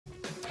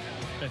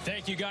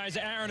Thank you, guys.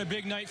 Aaron, a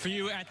big night for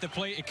you at the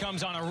plate. It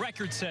comes on a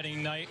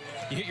record-setting night.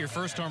 You hit your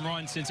first home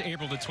run since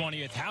April the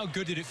 20th. How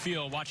good did it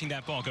feel watching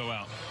that ball go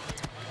out?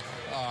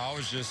 I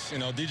was just,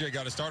 DJ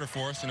got a starter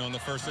for us, in the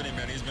first inning,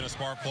 man. He's been a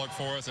spark plug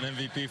for us, an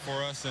MVP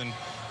for us, and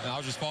I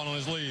was just following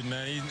his lead,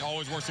 man. He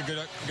always works a good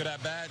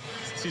at-bat,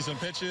 see some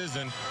pitches,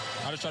 and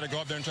I just try to go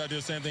up there and try to do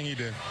the same thing he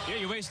did. Yeah,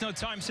 you waste no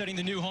time setting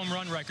the new home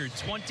run record.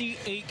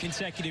 28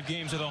 consecutive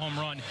games with a home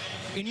run.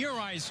 In your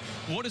eyes,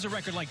 what does a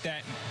record like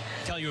that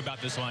tell you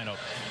about this lineup?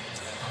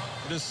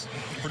 Just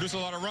produce a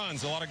lot of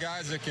runs, a lot of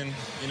guys that can,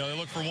 they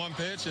look for one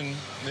pitch and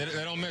they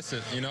don't miss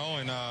it,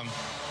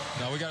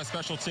 we got a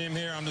special team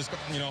here. I'm just,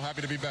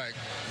 happy to be back.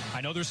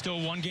 I know there's still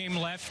one game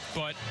left,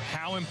 but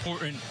how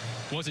important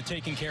was it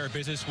taking care of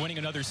business, winning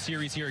another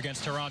series here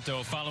against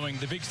Toronto following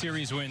the big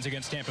series wins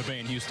against Tampa Bay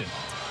and Houston?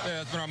 Yeah,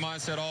 that's been our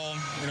mindset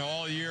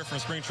all year from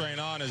spring training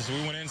on. Is we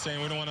went in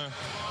saying we don't want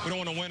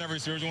to win every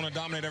series. We want to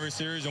dominate every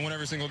series and win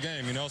every single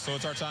game. So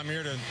it's our time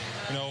here to,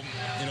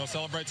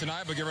 celebrate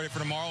tonight, but get ready for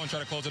tomorrow and try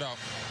to close it out.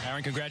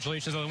 Aaron,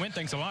 congratulations on the win.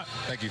 Thanks a lot.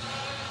 Thank you.